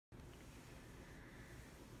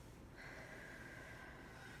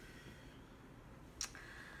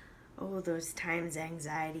Oh, those times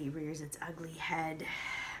anxiety rears its ugly head,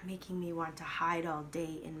 making me want to hide all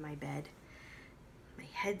day in my bed. My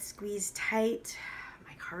head squeezed tight,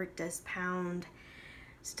 my heart does pound,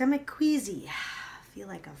 stomach queasy, feel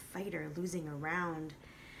like a fighter losing a round.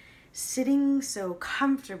 Sitting so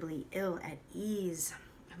comfortably ill at ease,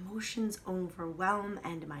 emotions overwhelm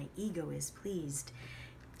and my ego is pleased,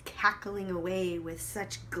 cackling away with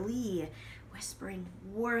such glee, whispering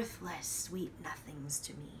worthless sweet nothings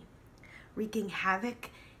to me, wreaking havoc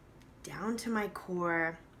down to my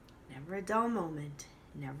core, never a dull moment,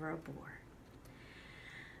 never a bore.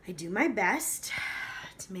 I do my best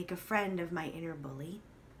to make a friend of my inner bully,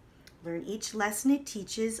 learn each lesson it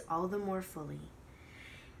teaches all the more fully.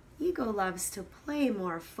 Ego loves to play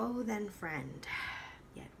more foe than friend,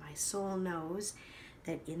 yet my soul knows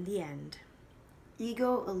that in the end,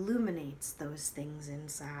 ego illuminates those things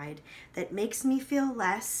inside that makes me feel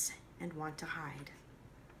less and want to hide.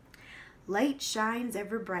 Light shines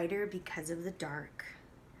ever brighter because of the dark.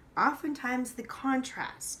 Oftentimes the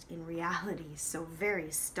contrast in reality is so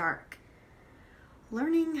very stark.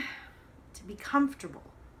 Learning to be comfortable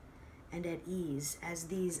and at ease as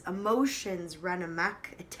these emotions run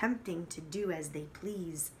amok, attempting to do as they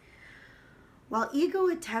please. While ego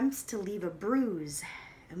attempts to leave a bruise,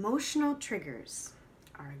 emotional triggers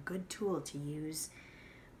are a good tool to use,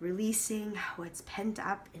 releasing what's pent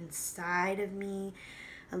up inside of me,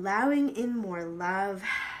 allowing in more love,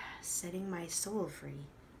 setting my soul free.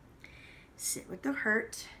 Sit with the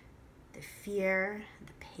hurt, the fear,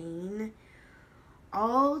 the pain,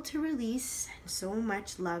 all to release and so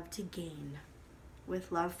much love to gain.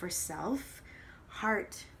 With love for self,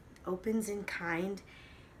 heart opens in kind,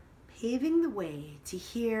 paving the way to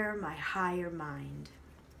hear my higher mind.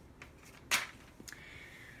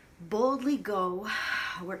 Boldly go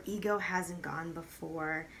where ego hasn't gone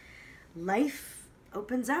before. Life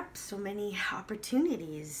opens up so many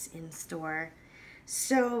opportunities in store.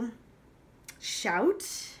 So shout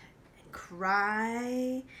and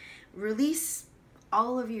cry, release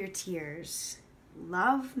all of your tears.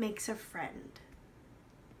 Love makes a friend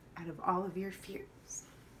out of all of your fears.